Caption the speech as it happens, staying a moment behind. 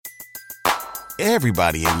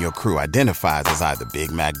Everybody in your crew identifies as either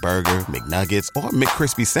Big Mac Burger, McNuggets, or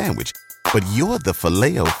McCrispy Sandwich. But you're the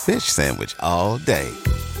Filet-O-Fish Sandwich all day.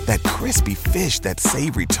 That crispy fish, that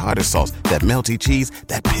savory tartar sauce, that melty cheese,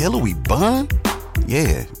 that pillowy bun.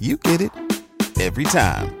 Yeah, you get it. Every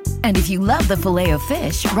time. And if you love the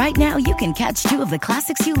Filet-O-Fish, right now you can catch two of the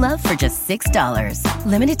classics you love for just $6.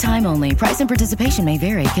 Limited time only. Price and participation may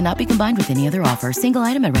vary. Cannot be combined with any other offer. Single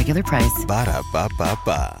item at regular price.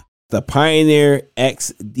 Ba-da-ba-ba-ba. The Pioneer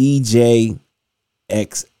XDJ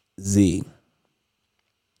XZ.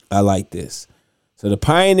 I like this. So the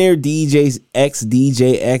Pioneer DJ's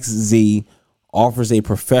XDJ XZ offers a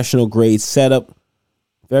professional grade setup,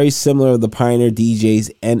 very similar to the Pioneer DJ's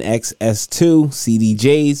NXS2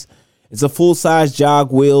 CDJs. It's a full-size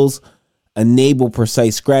jog wheels, enable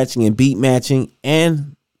precise scratching and beat matching,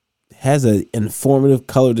 and has an informative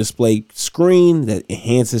color display screen that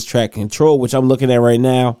enhances track control, which I'm looking at right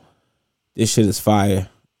now. This shit is fire,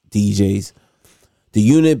 DJs. The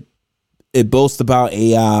unit, it boasts about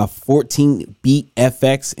a 14 beat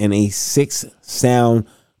FX and a 6 sound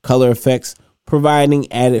color effects, providing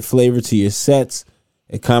added flavor to your sets.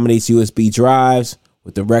 It accommodates USB drives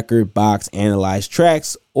with the record box analyze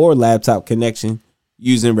tracks or laptop connection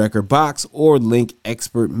using record box or link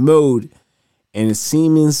expert mode. And it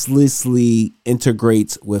seamlessly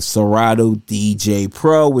integrates with Serato DJ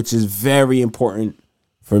Pro, which is very important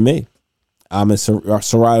for me. I'm a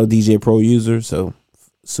Serato DJ Pro user, so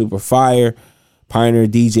super fire. Pioneer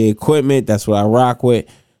DJ equipment, that's what I rock with.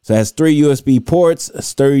 So it has 3 USB ports, a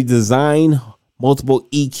sturdy design, multiple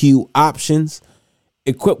EQ options,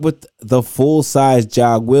 equipped with the full-size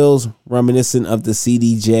jog wheels reminiscent of the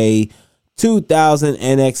CDJ 2000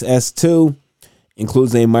 NXS2.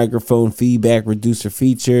 Includes a microphone feedback reducer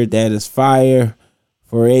feature that is fire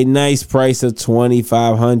for a nice price of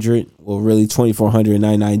 $2,500. Well, really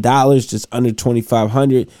 $2,499, just under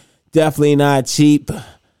 $2,500. Definitely not cheap.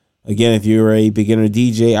 Again, if you're a beginner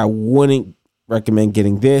DJ, I wouldn't recommend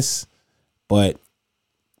getting this. But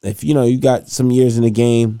if you got some years in the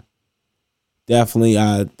game, definitely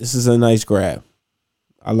this is a nice grab.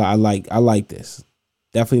 I like this.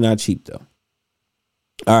 Definitely not cheap though.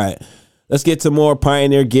 All right, let's get to more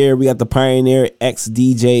Pioneer gear. We got the Pioneer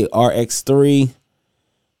XDJ RX3.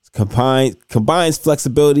 Combines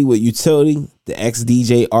flexibility with utility. The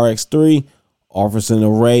XDJ RX3 offers an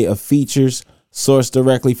array of features sourced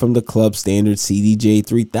directly from the club standard CDJ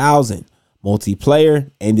 3000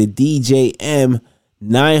 multiplayer and the DJ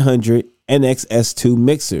M900 NXS2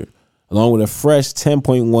 mixer, along with a fresh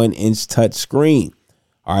 10.1 inch touch screen.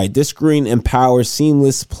 All right, this screen empowers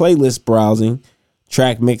seamless playlist browsing,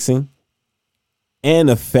 track mixing, and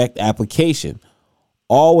effect application,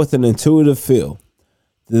 all with an intuitive feel.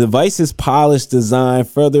 The device's polished design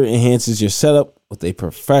further enhances your setup with a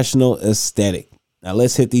professional aesthetic. Now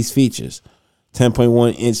let's hit these features.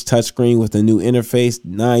 10.1 inch touchscreen with a new interface.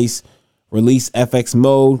 Nice. Release FX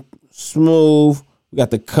mode. Smooth. We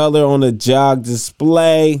got the color on the jog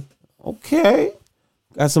display. Okay.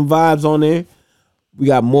 Got some vibes on there. We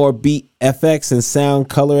got more beat FX and sound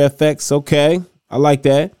color effects. Okay. I like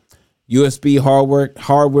that. USB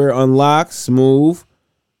hardware unlock. Smooth.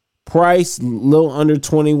 Price a little under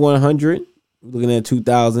 $2,100. We're looking at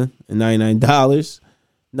 $2,099.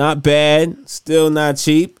 Not bad. Still not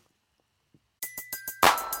cheap.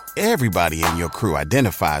 Everybody in your crew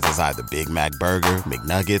identifies as either Big Mac Burger,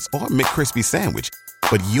 McNuggets, or McCrispy Sandwich.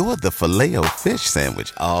 But you're the Filet-O-Fish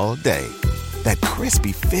Sandwich all day. That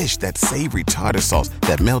crispy fish, that savory tartar sauce,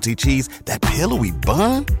 that melty cheese, that pillowy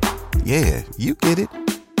bun. Yeah, you get it.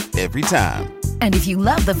 Every time. And if you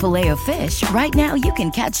love the Filet-O-Fish, right now you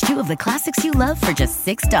can catch two of the classics you love for just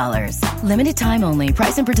 $6. Limited time only.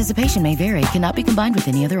 Price and participation may vary. Cannot be combined with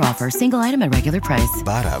any other offer. Single item at regular price.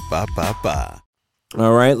 Ba-da-ba-ba-ba.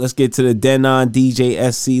 All right, let's get to the Denon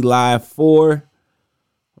DJ SC Live 4.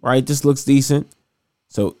 All right, this looks decent.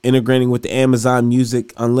 So integrating with the Amazon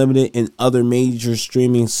Music Unlimited and other major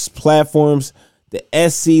streaming platforms, the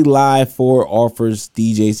SC Live 4 offers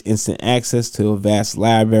DJs instant access to a vast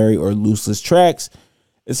library or looseless tracks.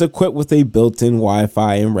 It's equipped with a built-in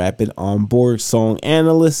Wi-Fi and rapid onboard song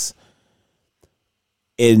analyst.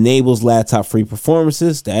 It enables laptop-free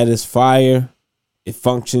performances. That is fire. It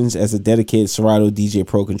functions as a dedicated Serato DJ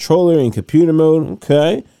Pro controller in computer mode.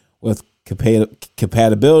 Okay. With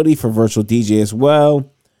compatibility for virtual DJ as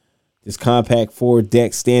well. This compact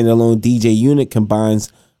 4-deck standalone DJ unit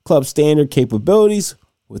combines club standard capabilities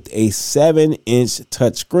with a 7-inch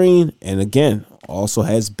touchscreen, and again, also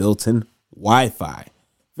has built-in Wi-Fi.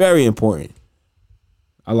 Very important.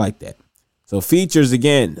 I like that. So features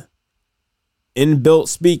again: inbuilt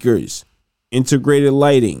speakers, integrated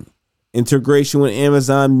lighting, Integration with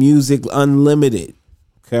Amazon Music Unlimited.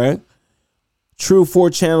 Okay. True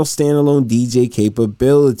 4-channel standalone DJ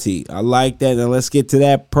capability. I like that. Now let's get to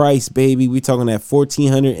that price, baby. We're talking at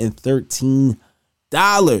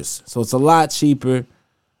 $1,413. So it's a lot cheaper.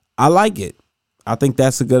 I like it. I think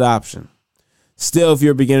that's a good option. Still, if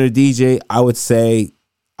you're a beginner DJ, I would say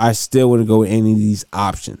I still wouldn't go with any of these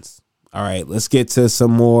options. All right, let's get to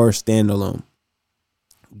some more standalone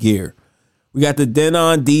gear. We got the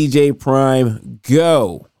Denon DJ Prime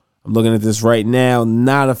Go. I'm looking at this right now.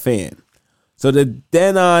 Not a fan. So the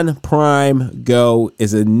Denon Prime Go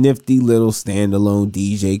is a nifty little standalone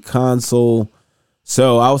DJ console.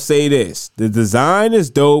 So I'll say this: the design is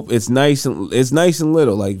dope. It's nice and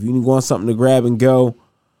little. Like if you want something to grab and go,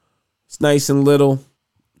 it's nice and little.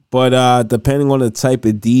 But depending on the type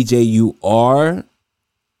of DJ you are,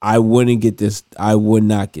 I wouldn't get this. I would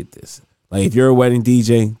not get this. Like if you're a wedding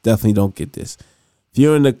DJ, definitely don't get this. If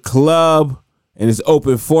you're in the club and it's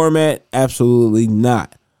open format, absolutely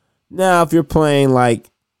not. Now, if you're playing like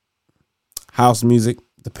house music,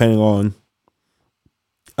 depending on,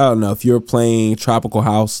 I don't know, if you're playing tropical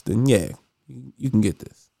house, then yeah, you can get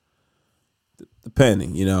this.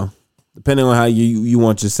 Depending on how you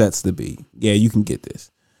want your sets to be. Yeah, you can get this.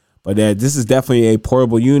 But this is definitely a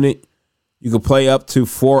portable unit. You can play up to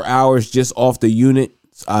 4 hours just off the unit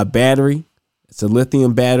battery. It's a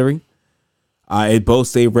lithium battery. It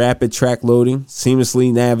boasts a rapid track loading,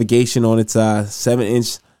 seamlessly navigation on its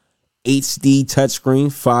 7-inch HD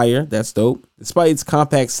touchscreen. Fire. That's dope. Despite its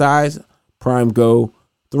compact size, Prime Go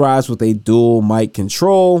thrives with a dual mic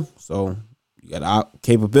control. So you got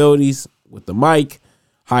capabilities with the mic.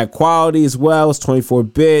 High quality as well. It's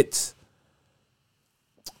 24-bit.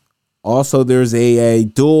 Also, there's a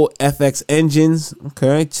dual FX engines.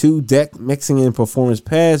 Okay. 2 deck mixing and performance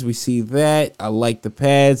pads. We see that. I like the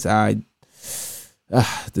pads. The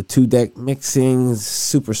 2 deck mixing is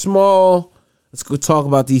super small. Let's go talk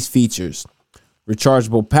about these features.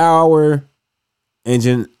 Rechargeable power,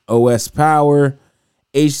 engine OS power,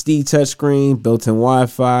 HD touchscreen, built-in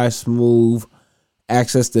Wi-Fi, smooth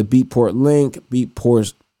access to Beatport Link, Beat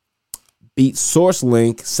Source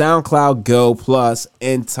Link, SoundCloud Go Plus,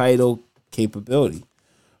 and Tidal capability.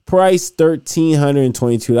 Price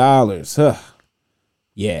 $1,322.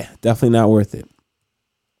 Yeah, definitely not worth it.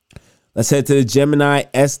 Let's head to the Gemini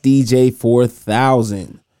SDJ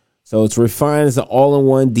 4000. So it's refined as an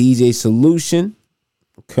all-in-one DJ solution.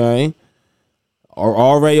 Okay. Or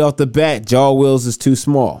already off the bat, jaw wheels is too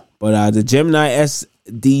small. But the Gemini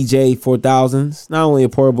SDJ 4000 is not only a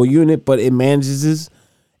portable unit, but it manages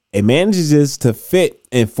to fit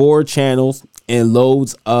in 4 channels and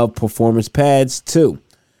loads of performance pads too.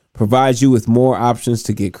 Provides you with more options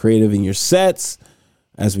to get creative in your sets.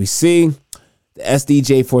 As we see, the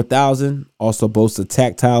SDJ 4000 also boasts a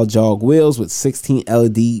tactile jog wheels with 16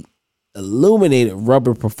 LED illuminated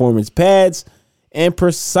rubber performance pads and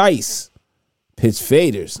precise pitch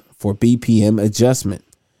faders for BPM adjustment.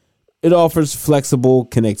 It offers flexible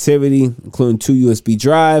connectivity, including 2 USB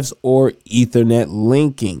drives or Ethernet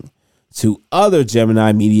linking to other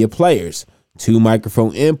Gemini media players, 2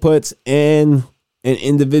 microphone inputs, and an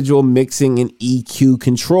individual mixing and EQ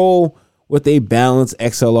control with a balanced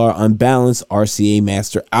XLR unbalanced RCA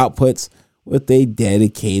master outputs with a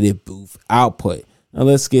dedicated booth output. Now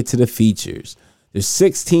let's get to the features. There's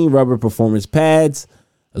 16 rubber performance pads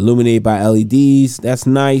illuminated by LEDs. That's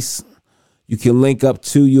nice. You can link up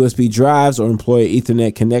 2 USB drives or employ an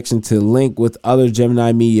Ethernet connection to link with other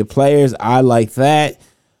Gemini media players. I like that.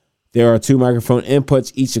 There are 2 microphone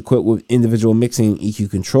inputs, each equipped with individual mixing and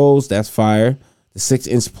EQ controls. That's fire. The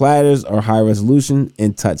 6-inch platters are high resolution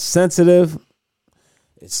and touch sensitive.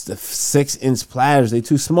 It's the 6-inch platters. They're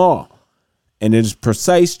too small. And there's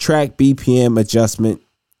precise track BPM adjustment,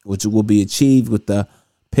 which will be achieved with the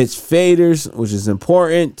pitch faders, which is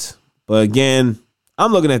important. But again,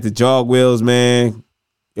 I'm looking at the jog wheels, man.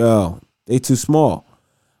 Yo, they too small.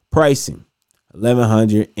 Pricing,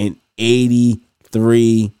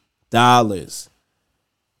 $1,183.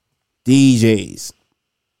 DJs.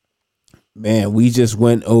 Man, we just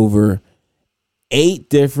went over 8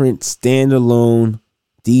 different standalone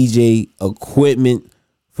DJ equipment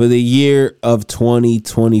for the year of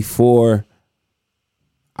 2024.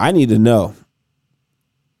 I need to know,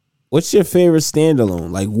 what's your favorite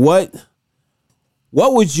standalone? Like what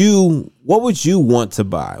would you want to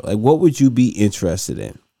buy? Like what would you be interested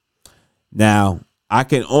in? Now, I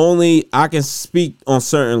can speak on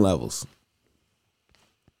certain levels.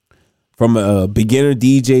 From a beginner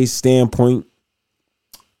DJ standpoint,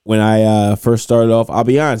 when I first started off, I'll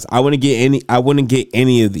be honest, I wouldn't get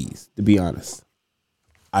any of these, to be honest.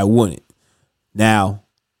 I wouldn't. Now,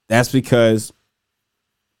 That's because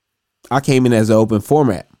I came in as an open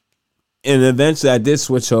format. And eventually I did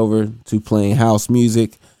switch over to playing house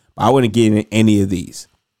music. I wouldn't get in any of these.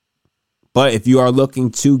 But if you are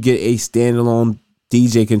looking to get a standalone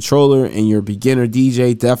DJ controller and you're a beginner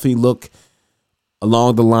DJ, definitely look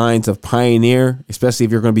along the lines of Pioneer, especially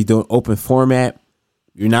if you're going to be doing open format.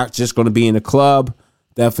 You're not just going to be in a club.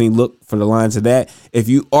 Definitely look for the lines of that. If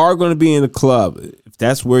you are going to be in a club, if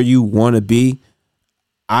that's where you want to be,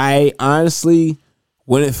 I honestly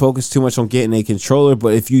wouldn't focus too much on getting a controller.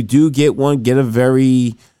 But if you do get one, you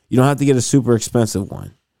don't have to get a super expensive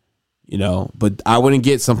one. But I wouldn't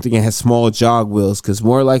get something that has small jog wheels, because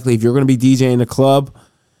more likely if you're going to be DJing a club,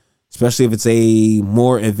 especially if it's a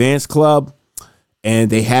more advanced club and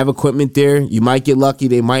they have equipment there, you might get lucky.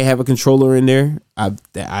 They might have a controller in there.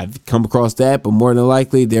 I've come across that, but more than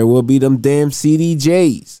likely there will be them damn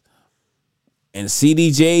CDJs. And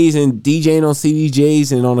CDJs and DJing on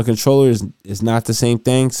CDJs and on a controller is not the same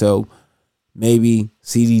thing. So maybe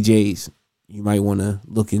CDJs you might want to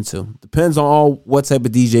look into. Depends on what type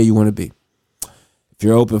of DJ you want to be. If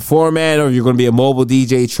you're open format, or you're going to be a mobile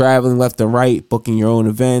DJ traveling left and right, booking your own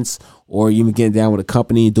events, or even getting down with a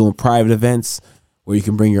company and doing private events where you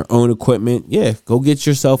can bring your own equipment, go get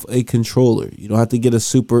yourself a controller. You don't have to get a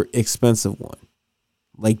super expensive one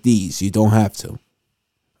like these. You don't have to.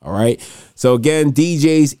 All right. So again,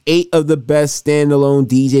 DJs, 8 of the best standalone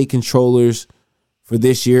DJ controllers for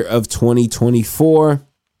this year of 2024.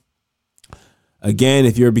 Again,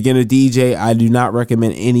 if you're a beginner DJ, I do not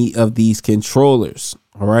recommend any of these controllers.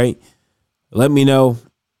 All right. Let me know,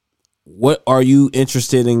 what are you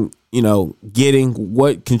interested in, getting?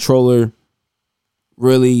 What controller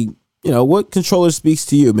really, what controller speaks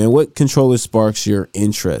to you, man? What controller sparks your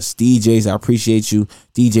interest? DJs, I appreciate you.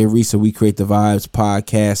 DJ Risa, We Create the Vibes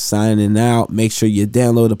podcast, signing out. Make sure you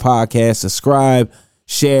download the podcast, subscribe,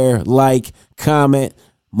 share, like, comment.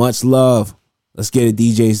 Much love. Let's get it,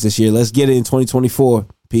 DJs, this year. Let's get it in 2024.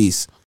 Peace.